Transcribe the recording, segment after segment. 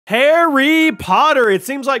Harry Potter! It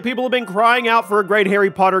seems like people have been crying out for a great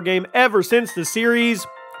Harry Potter game ever since the series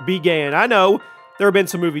began. I know there have been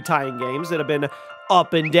some movie tie-in games that have been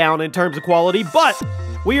up and down in terms of quality, but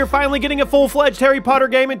we are finally getting a full-fledged Harry Potter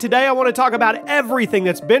game, and today I want to talk about everything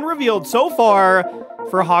that's been revealed so far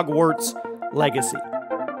for Hogwarts Legacy.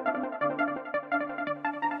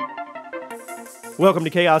 Welcome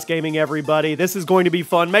to Chaos Gaming, everybody. This is going to be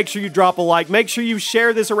fun. Make sure you drop a like. Make sure you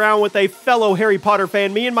share this around with a fellow Harry Potter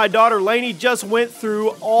fan. Me and my daughter, Lainey, just went through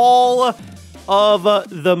all of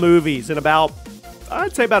the movies in about,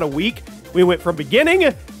 I'd say about a week. We went from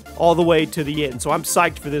beginning all the way to the end. So I'm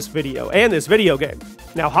psyched for this video and this video game.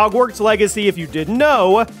 Now, Hogwarts Legacy, if you didn't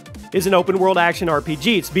know, is an open-world action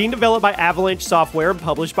RPG. It's being developed by Avalanche Software and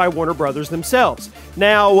published by Warner Brothers themselves.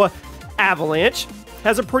 Now, Avalanche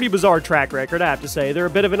has a pretty bizarre track record, I have to say. They're a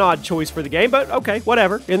bit of an odd choice for the game, but okay,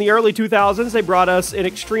 whatever. In the early 2000s, they brought us an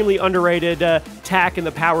extremely underrated Tak and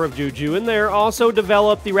the Power of Juju, and they're also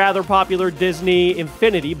developed the rather popular Disney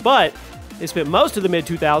Infinity, but they spent most of the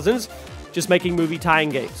mid-2000s just making movie tie-in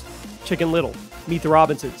games. Chicken Little, Meet the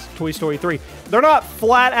Robinsons, Toy Story 3. They're not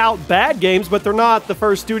flat-out bad games, but they're not the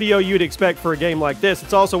first studio you'd expect for a game like this.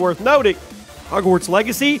 It's also worth noting, Hogwarts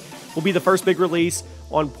Legacy will be the first big release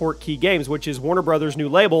on Portkey Games, which is Warner Brothers' new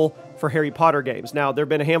label for Harry Potter games. Now, there have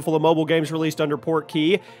been a handful of mobile games released under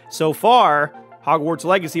Portkey. So far, Hogwarts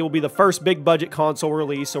Legacy will be the first big budget console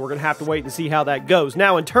release, so we're going to have to wait and see how that goes.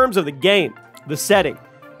 Now, in terms of the game, the setting,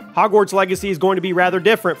 Hogwarts Legacy is going to be rather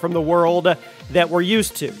different from the world that we're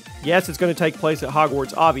used to. Yes, it's going to take place at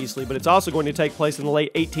Hogwarts, obviously, but it's also going to take place in the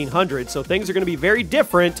late 1800s, so things are going to be very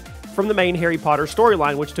different from the main Harry Potter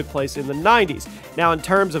storyline, which took place in the 90s. Now, in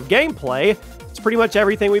terms of gameplay, it's pretty much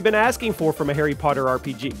everything we've been asking for from a Harry Potter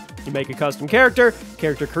RPG. You make a custom character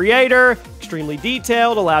creator, extremely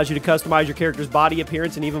detailed, allows you to customize your character's body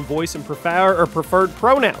appearance and even voice and preferred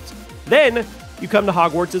pronouns. Then, you come to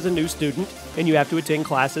Hogwarts as a new student, and you have to attend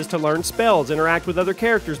classes to learn spells, interact with other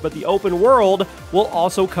characters, but the open world will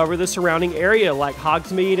also cover the surrounding area, like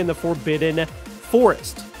Hogsmeade and the Forbidden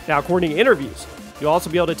Forest. Now, according to interviews, you'll also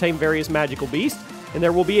be able to tame various magical beasts, and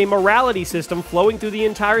there will be a morality system flowing through the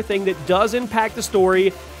entire thing that does impact the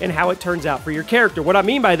story and how it turns out for your character. What I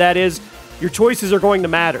mean by that is, your choices are going to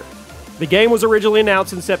matter. The game was originally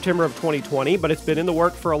announced in September of 2020, but it's been in the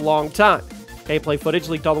works for a long time. Gameplay footage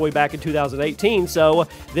leaked all the way back in 2018, so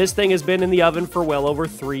this thing has been in the oven for well over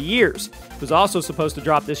 3 years. It was also supposed to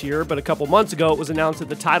drop this year, but a couple months ago it was announced that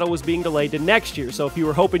the title was being delayed to next year, so if you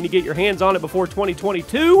were hoping to get your hands on it before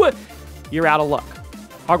 2022, you're out of luck.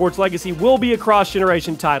 Hogwarts Legacy will be a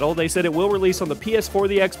cross-generation title. They said it will release on the PS4,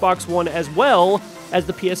 the Xbox One, as well as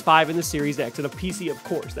the PS5 and the Series X, and a PC, of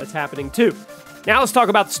course. That's happening too. Now let's talk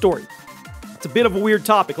about the story. It's a bit of a weird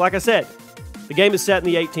topic. Like I said, the game is set in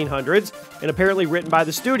the 1800s and apparently written by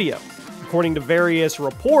the studio. According to various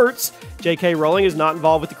reports, J.K. Rowling is not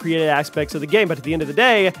involved with the creative aspects of the game, but at the end of the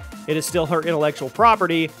day, it is still her intellectual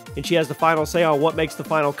property, and she has the final say on what makes the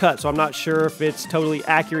final cut, so I'm not sure if it's totally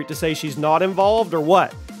accurate to say she's not involved or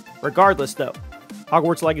what. Regardless, though,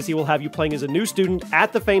 Hogwarts Legacy will have you playing as a new student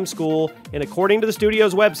at the famed school, and according to the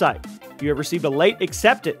studio's website, you have received a late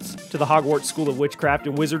acceptance to the Hogwarts School of Witchcraft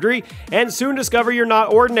and Wizardry, and soon discover you're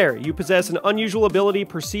not ordinary. You possess an unusual ability,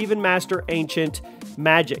 perceive and master ancient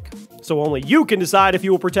magic. So only you can decide if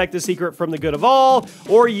you will protect the secret from the good of all,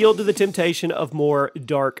 or yield to the temptation of more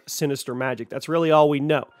dark, sinister magic. That's really all we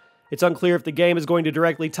know. It's unclear if the game is going to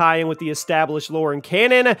directly tie in with the established lore and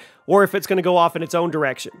canon, or if it's going to go off in its own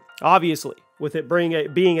direction. Obviously, with it being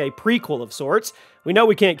a prequel of sorts, we know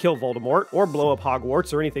we can't kill Voldemort or blow up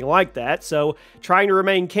Hogwarts or anything like that, so trying to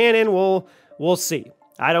remain canon, we'll see.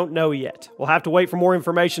 I don't know yet. We'll have to wait for more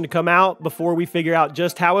information to come out before we figure out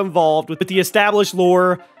just how involved with the established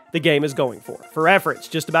lore the game is going for. For reference,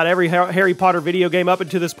 just about every Harry Potter video game up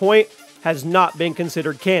until this point has not been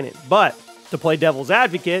considered canon, but to play devil's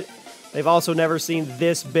advocate, they've also never seen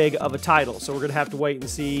this big of a title, so we're going to have to wait and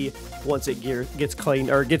see once it gets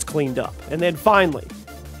cleaned up. And then finally,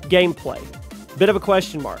 gameplay. Bit of a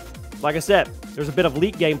question mark. Like I said, there's a bit of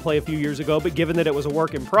leaked gameplay a few years ago, but given that it was a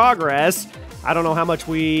work in progress, I don't know how much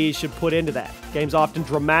we should put into that. Games often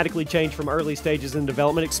dramatically change from early stages in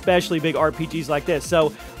development, especially big RPGs like this. So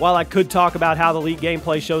while I could talk about how the leaked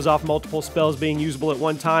gameplay shows off multiple spells being usable at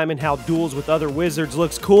one time and how duels with other wizards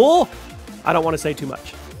looks cool, I don't want to say too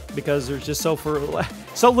much, because there's just so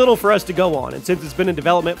little for us to go on. And since it's been in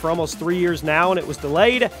development for almost 3 years now and it was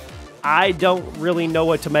delayed, I don't really know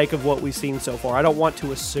what to make of what we've seen so far. I don't want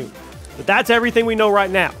to assume. But that's everything we know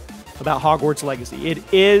right now about Hogwarts Legacy.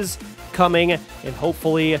 It is coming, and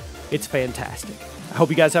hopefully it's fantastic. I hope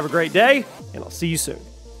you guys have a great day, and I'll see you soon.